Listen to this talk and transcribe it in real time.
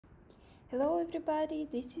Hello everybody,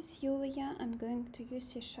 this is Yulia. I'm going to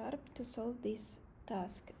use C# to solve this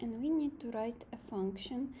task, and we need to write a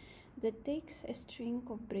function that takes a string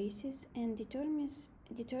of braces and determines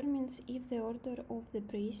if the order of the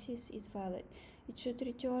braces is valid. It should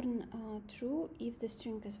return true if the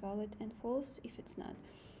string is valid and false if it's not.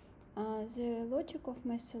 The logic of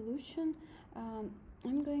my solution,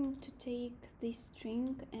 I'm going to take this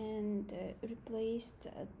string and replace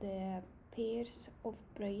the pairs of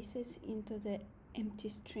braces into the empty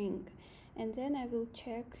string, and then I will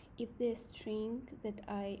check if the string that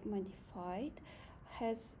I modified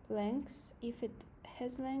has lengths. If it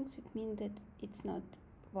has lengths, it means that it's not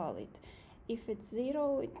valid. If it's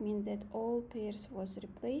 0, it means that all pairs was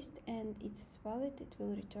replaced and it's valid. It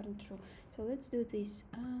will return true. So let's do this.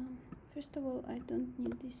 First of all, I don't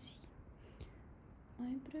need these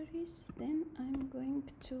libraries. Then I'm going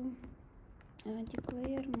to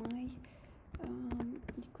declare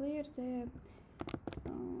the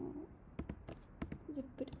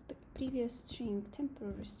previous string,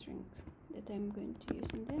 temporary string that I'm going to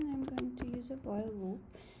use, and then I'm going to use a while loop,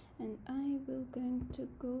 and I will going to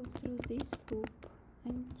go through this loop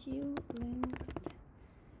until length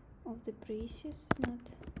of the braces is not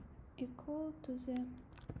equal to the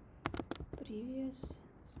previous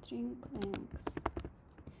string length.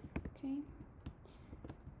 Okay,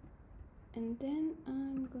 and then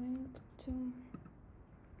I'm going to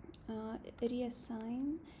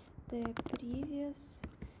reassign the previous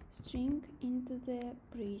string into the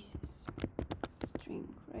braces string,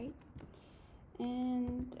 right?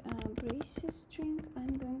 And braces string,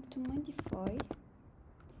 I'm going to modify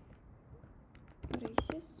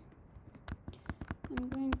braces. I'm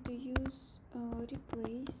going to use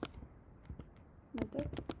replace method,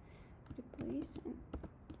 replace, and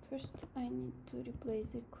first I need to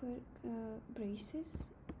replace the braces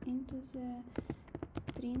into the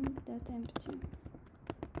string.empty.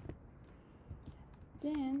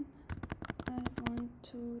 Then I want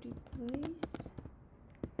to replace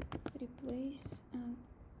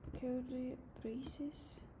curly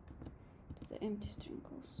braces to the empty string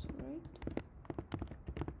also, right?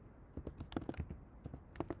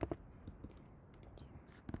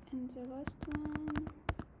 And the last one,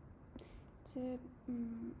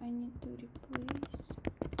 I need to replace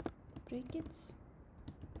brackets,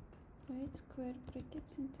 right, square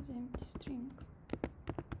brackets into the empty string.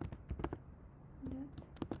 That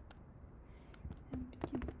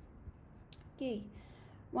empty. Okay,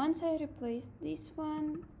 once I replace this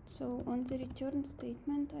one, so on the return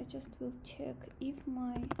statement I just will check if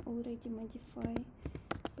my already modified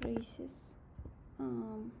braces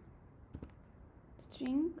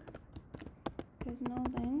string has no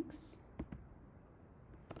lengths,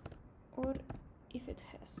 or if it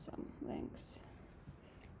has some lengths.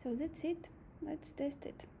 So that's it. Let's test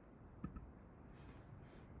it.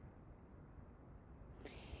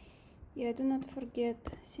 Yeah, do not forget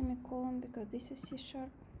semicolon because this is C#.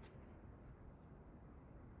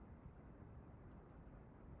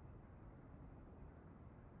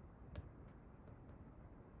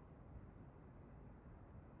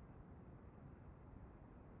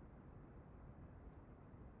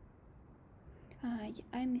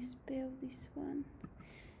 I misspelled this one.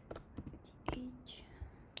 TH.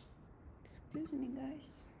 Excuse me,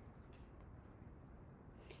 guys.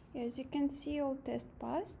 As you can see, all tests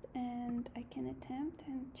passed, and I can attempt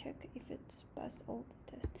and check if it's passed all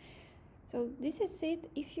the tests. So this is it.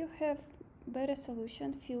 If you have better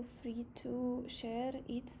solution, feel free to share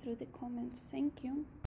it through the comments. Thank you.